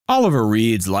Oliver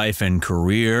Reed's life and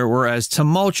career were as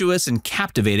tumultuous and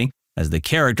captivating as the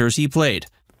characters he played.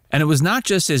 And it was not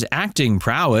just his acting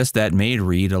prowess that made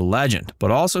Reed a legend,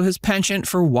 but also his penchant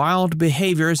for wild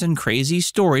behaviors and crazy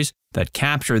stories that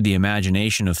captured the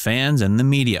imagination of fans and the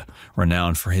media.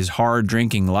 Renowned for his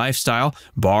hard-drinking lifestyle,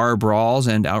 bar brawls,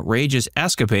 and outrageous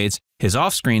escapades, his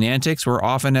off-screen antics were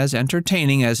often as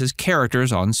entertaining as his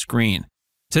characters on screen.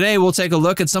 Today, we'll take a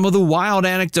look at some of the wild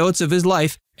anecdotes of his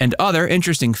life and other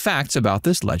interesting facts about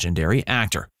this legendary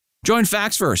actor. Join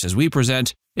Facts Verse as we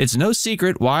present It's No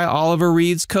Secret Why Oliver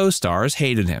Reed's Co-Stars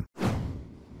Hated Him.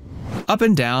 Up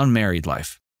and down married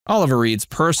life. Oliver Reed's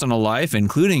personal life,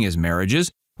 including his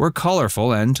marriages, were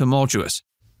colorful and tumultuous.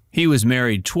 He was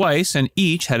married twice, and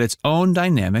each had its own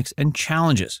dynamics and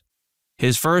challenges.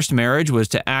 His first marriage was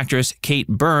to actress Kate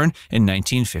Byrne in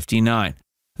 1959.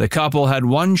 The couple had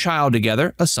one child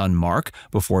together, a son Mark,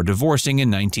 before divorcing in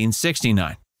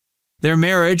 1969. Their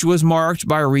marriage was marked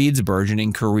by Reed's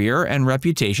burgeoning career and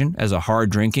reputation as a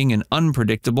hard-drinking and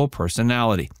unpredictable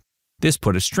personality. This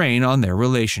put a strain on their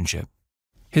relationship.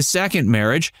 His second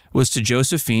marriage was to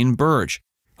Josephine Burge,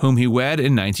 whom he wed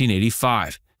in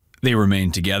 1985. They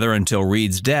remained together until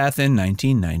Reed's death in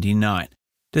 1999.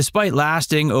 Despite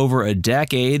lasting over a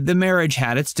decade, the marriage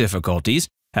had its difficulties,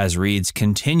 as Reed's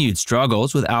continued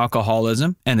struggles with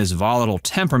alcoholism and his volatile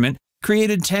temperament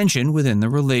created tension within the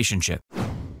relationship.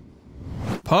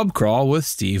 Pub crawl with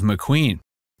Steve McQueen.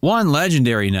 One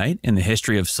legendary night in the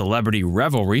history of celebrity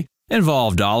revelry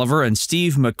involved Oliver and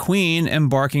Steve McQueen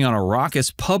embarking on a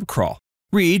raucous pub crawl.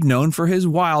 Reed, known for his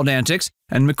wild antics,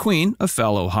 and McQueen, a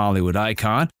fellow Hollywood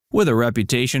icon with a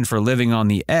reputation for living on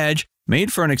the edge,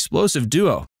 made for an explosive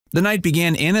duo. The night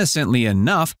began innocently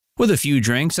enough with a few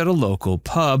drinks at a local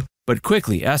pub, but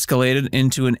quickly escalated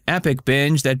into an epic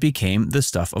binge that became the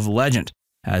stuff of legend.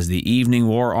 As the evening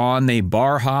wore on, they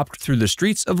bar-hopped through the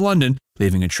streets of London,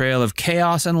 leaving a trail of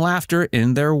chaos and laughter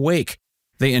in their wake.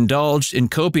 They indulged in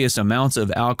copious amounts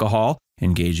of alcohol,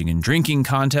 engaging in drinking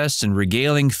contests and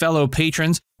regaling fellow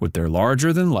patrons with their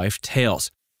larger-than-life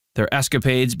tales. Their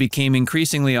escapades became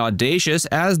increasingly audacious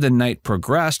as the night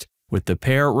progressed, with the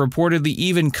pair reportedly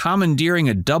even commandeering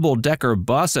a double-decker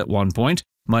bus at one point,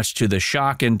 much to the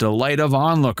shock and delight of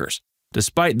onlookers.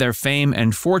 Despite their fame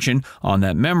and fortune on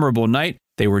that memorable night,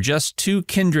 they were just two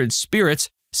kindred spirits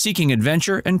seeking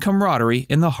adventure and camaraderie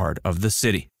in the heart of the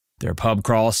city. Their pub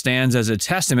crawl stands as a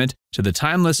testament to the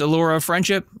timeless allure of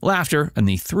friendship, laughter, and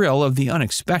the thrill of the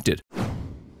unexpected.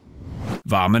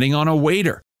 Vomiting on a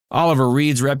waiter. Oliver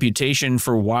Reed's reputation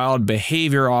for wild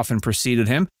behavior often preceded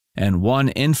him, and one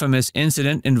infamous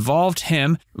incident involved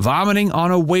him vomiting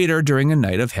on a waiter during a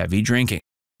night of heavy drinking.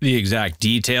 The exact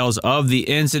details of the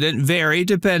incident vary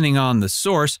depending on the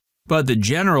source, but the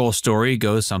general story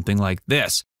goes something like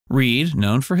this. Reed,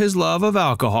 known for his love of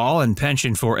alcohol and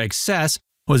penchant for excess,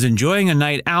 was enjoying a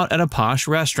night out at a posh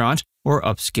restaurant or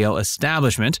upscale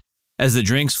establishment. As the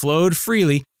drinks flowed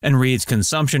freely and Reed's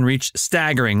consumption reached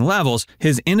staggering levels,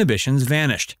 his inhibitions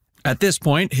vanished. At this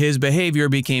point, his behavior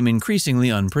became increasingly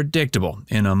unpredictable.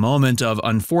 In a moment of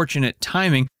unfortunate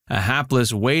timing, a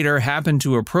hapless waiter happened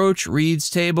to approach Reed's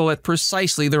table at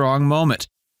precisely the wrong moment.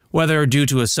 Whether due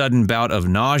to a sudden bout of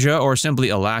nausea or simply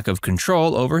a lack of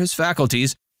control over his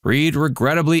faculties, Reed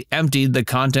regrettably emptied the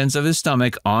contents of his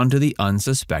stomach onto the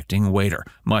unsuspecting waiter,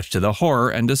 much to the horror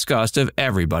and disgust of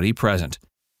everybody present.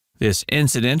 This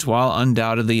incident, while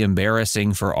undoubtedly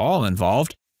embarrassing for all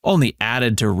involved, only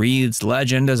added to Reed's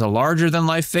legend as a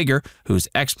larger-than-life figure whose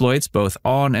exploits both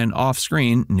on and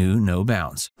off-screen knew no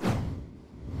bounds.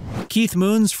 Keith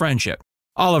Moon's friendship.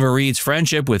 Oliver Reed's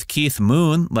friendship with Keith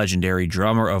Moon, legendary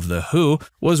drummer of The Who,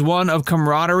 was one of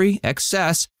camaraderie,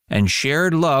 excess, and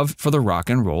shared love for the rock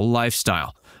and roll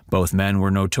lifestyle. Both men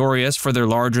were notorious for their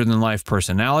larger-than-life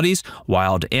personalities,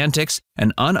 wild antics,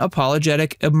 and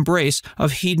unapologetic embrace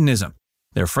of hedonism.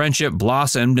 Their friendship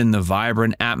blossomed in the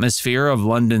vibrant atmosphere of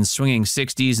London's swinging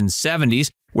 60s and 70s,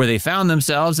 where they found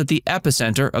themselves at the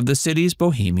epicenter of the city's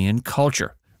bohemian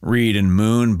culture. Reed and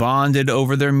Moon bonded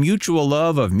over their mutual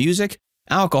love of music,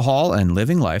 alcohol, and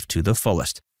living life to the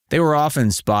fullest. They were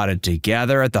often spotted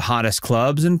together at the hottest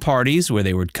clubs and parties where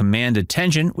they would command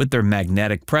attention with their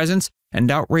magnetic presence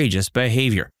and outrageous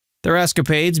behavior. Their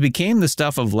escapades became the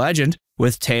stuff of legend,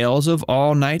 with tales of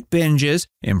all-night binges,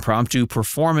 impromptu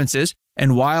performances,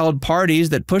 and wild parties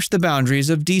that pushed the boundaries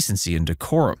of decency and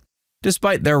decorum.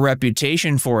 Despite their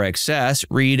reputation for excess,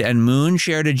 Reed and Moon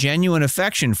shared a genuine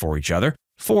affection for each other,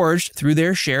 forged through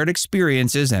their shared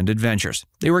experiences and adventures.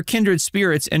 They were kindred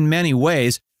spirits in many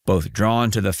ways, both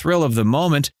drawn to the thrill of the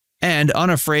moment and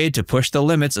unafraid to push the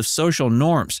limits of social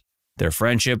norms. Their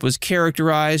friendship was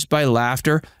characterized by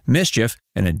laughter, mischief,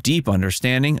 and a deep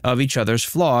understanding of each other's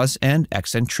flaws and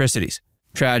eccentricities.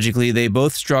 Tragically, they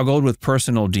both struggled with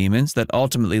personal demons that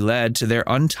ultimately led to their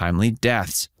untimely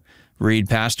deaths. Reed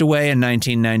passed away in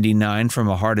 1999 from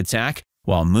a heart attack,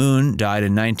 while Moon died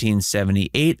in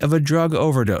 1978 of a drug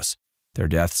overdose. Their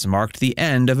deaths marked the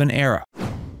end of an era.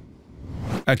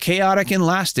 A chaotic and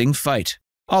lasting fight.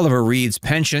 Oliver Reed's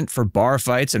penchant for bar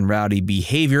fights and rowdy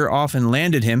behavior often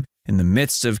landed him in the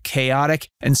midst of chaotic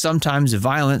and sometimes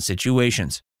violent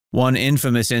situations. One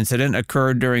infamous incident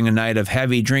occurred during a night of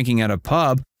heavy drinking at a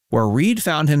pub, where Reed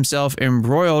found himself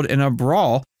embroiled in a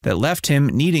brawl that left him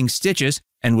needing stitches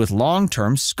and with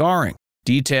long-term scarring.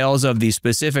 Details of the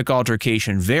specific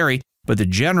altercation vary, but the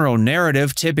general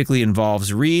narrative typically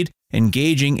involves Reed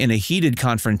engaging in a heated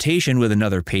confrontation with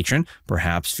another patron,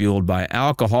 perhaps fueled by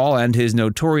alcohol and his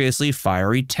notoriously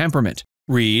fiery temperament.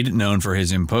 Reed, known for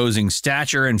his imposing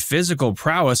stature and physical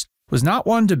prowess, was not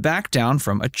one to back down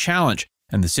from a challenge,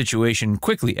 and the situation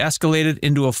quickly escalated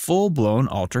into a full-blown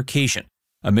altercation.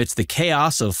 Amidst the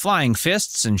chaos of flying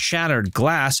fists and shattered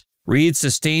glass, Reed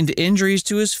sustained injuries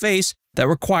to his face that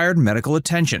required medical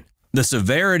attention. The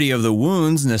severity of the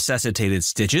wounds necessitated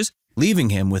stitches, leaving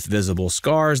him with visible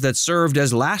scars that served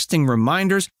as lasting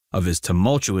reminders of his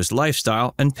tumultuous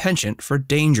lifestyle and penchant for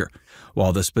danger.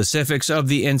 While the specifics of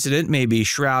the incident may be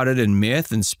shrouded in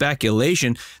myth and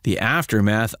speculation, the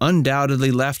aftermath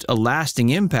undoubtedly left a lasting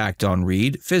impact on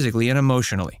Reed physically and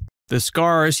emotionally. The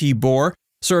scars he bore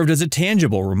served as a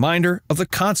tangible reminder of the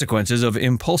consequences of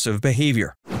impulsive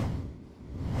behavior.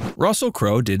 Russell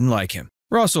Crowe didn't like him.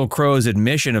 Russell Crowe's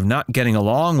admission of not getting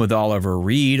along with Oliver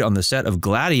Reed on the set of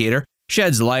Gladiator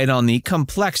sheds light on the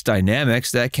complex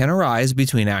dynamics that can arise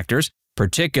between actors,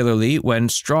 particularly when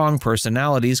strong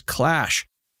personalities clash.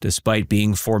 Despite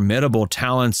being formidable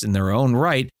talents in their own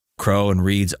right, Crowe and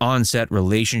Reed's on-set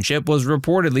relationship was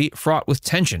reportedly fraught with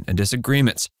tension and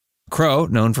disagreements. Crowe,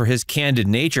 known for his candid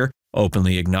nature,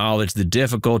 openly acknowledged the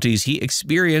difficulties he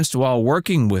experienced while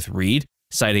working with Reed,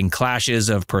 citing clashes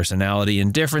of personality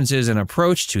and differences in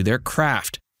approach to their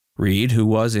craft. Reed, who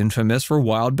was infamous for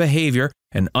wild behavior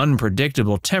and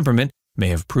unpredictable temperament, may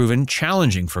have proven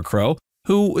challenging for Crowe,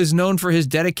 who is known for his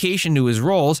dedication to his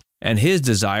roles and his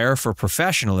desire for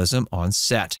professionalism on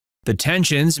set. The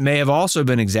tensions may have also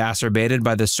been exacerbated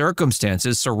by the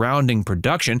circumstances surrounding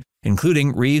production,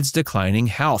 including Reed's declining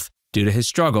health due to his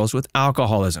struggles with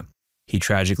alcoholism. He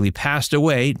tragically passed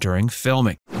away during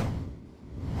filming.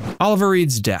 Oliver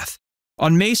Reed's death.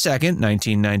 On May 2,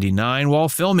 1999, while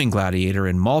filming Gladiator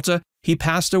in Malta, he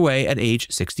passed away at age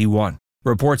 61.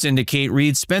 Reports indicate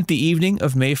Reed spent the evening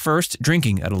of May 1st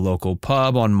drinking at a local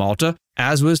pub on Malta,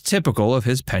 as was typical of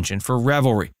his penchant for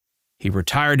revelry. He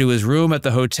retired to his room at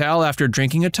the hotel after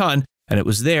drinking a ton, and it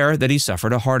was there that he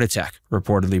suffered a heart attack,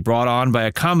 reportedly brought on by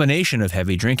a combination of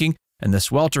heavy drinking and the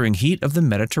sweltering heat of the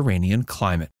Mediterranean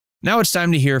climate. Now it's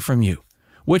time to hear from you.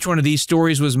 Which one of these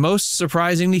stories was most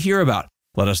surprising to hear about?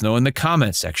 Let us know in the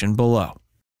comments section below.